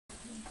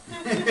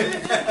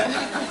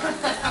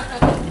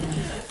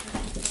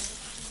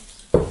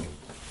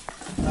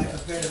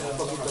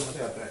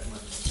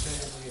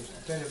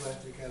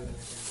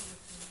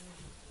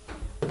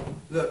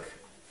Look,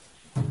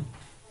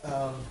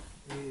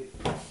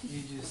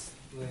 you just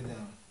lay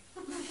down.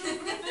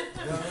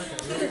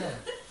 Lay down.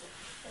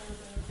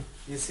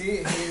 You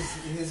see,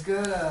 he's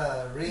got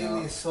a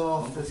really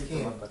soft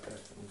skin.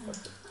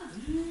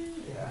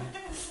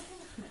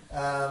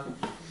 Yeah.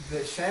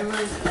 The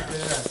shaman,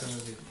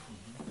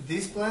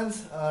 these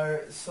plants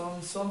are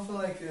something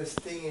like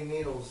stinging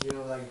needles, you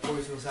know, like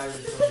poisonous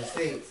ivy from the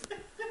States.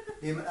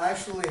 It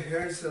actually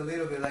hurts a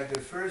little bit. Like the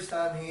first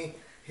time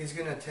he's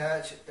gonna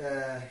touch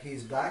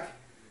his back,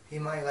 he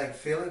might like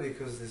feel it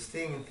because the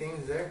stinging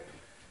thing's there.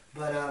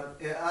 But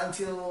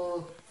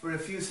until for a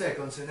few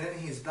seconds, and then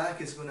his back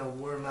is gonna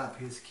warm up.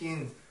 His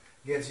skin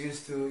gets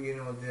used to, you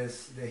know,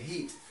 the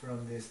heat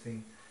from this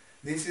thing.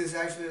 This is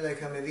actually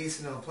like a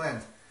medicinal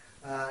plant.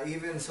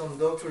 Even some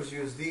doctors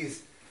use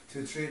this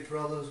to treat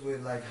problems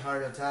with like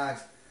heart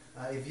attacks.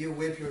 If you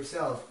whip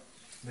yourself,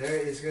 there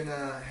it's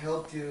gonna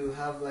help you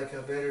have like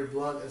a better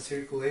blood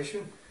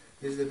circulation.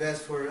 It's the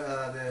best for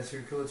the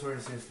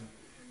circulatory system.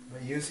 By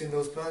using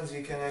those plants,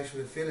 you can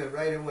actually feel it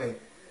right away.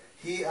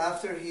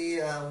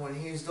 When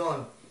he's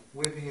done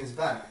whipping his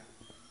back,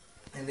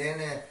 and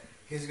then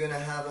he's gonna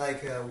have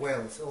like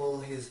welts. All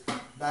his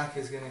back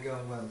is gonna go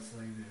in welts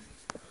like this,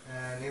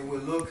 and it will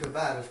look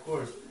bad, of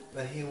course,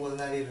 but he will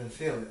not even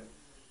feel it.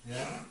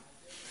 Yeah.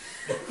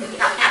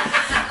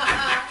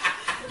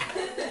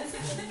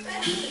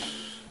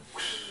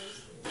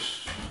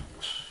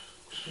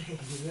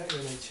 He's not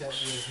gonna chop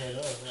his head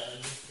off.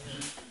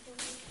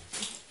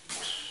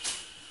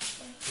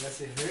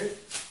 Does it hurt?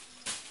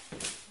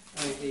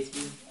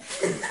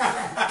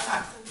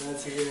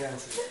 That's a good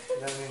answer.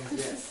 That means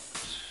yes.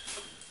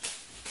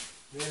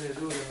 Viene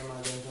duro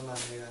nomás dentro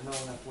más, me ganó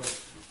una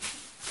puerta.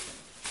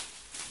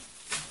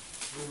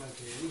 Dime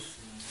que dice.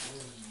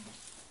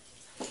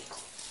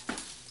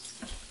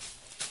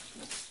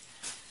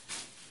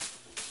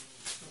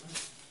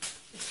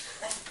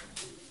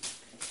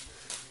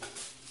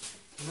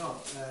 No,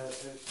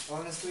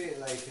 honestly,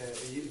 like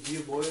you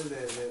boil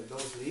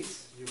those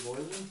leaves, you boil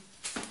them,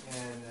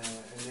 and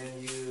then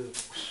you,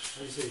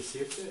 how do you say,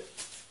 sift it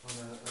on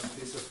a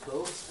piece of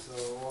cloth, so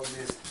all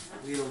these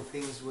little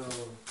things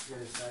will get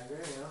inside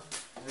there, you know.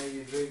 And then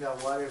you drink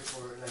that water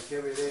for like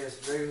every day.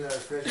 It's regular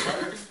fresh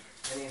water,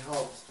 and it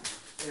helps.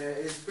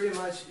 It's pretty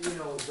much, you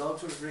know,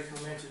 doctors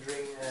recommend to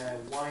drink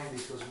wine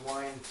because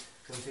wine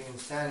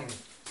contains tannin,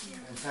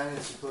 and tannin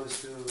is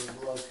supposed to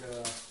block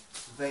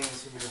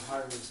veins in your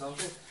heart or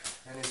something,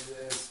 and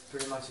it's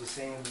pretty much the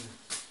same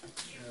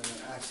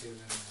active.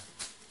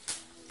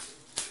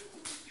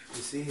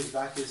 You see, his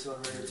back is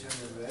already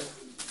turning red.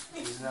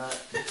 He's not.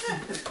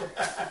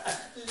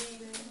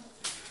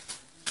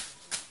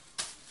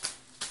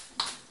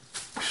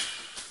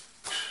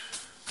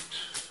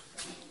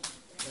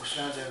 That's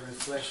not a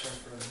reflection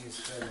from his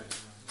feathers.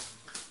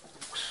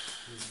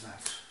 His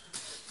back.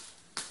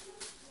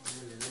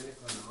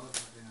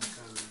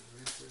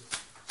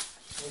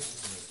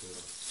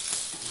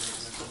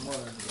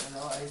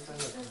 No, ahí está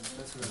lo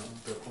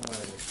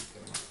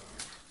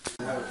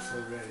It's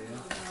already,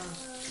 yeah?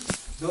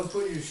 Don't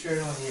put your shirt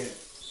on yet.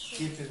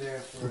 Keep it there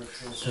for a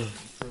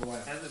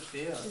while. How's it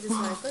feel? Is it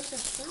my foot?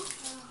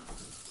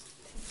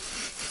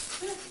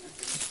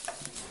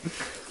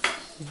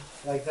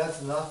 Like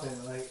that's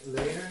nothing. Like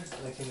later,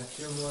 like in a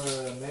few more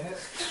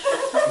minutes.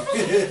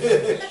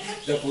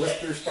 The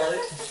blister start?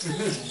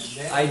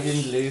 I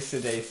didn't lose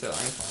today, so I'm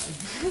fine.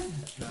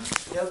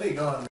 He'll be gone.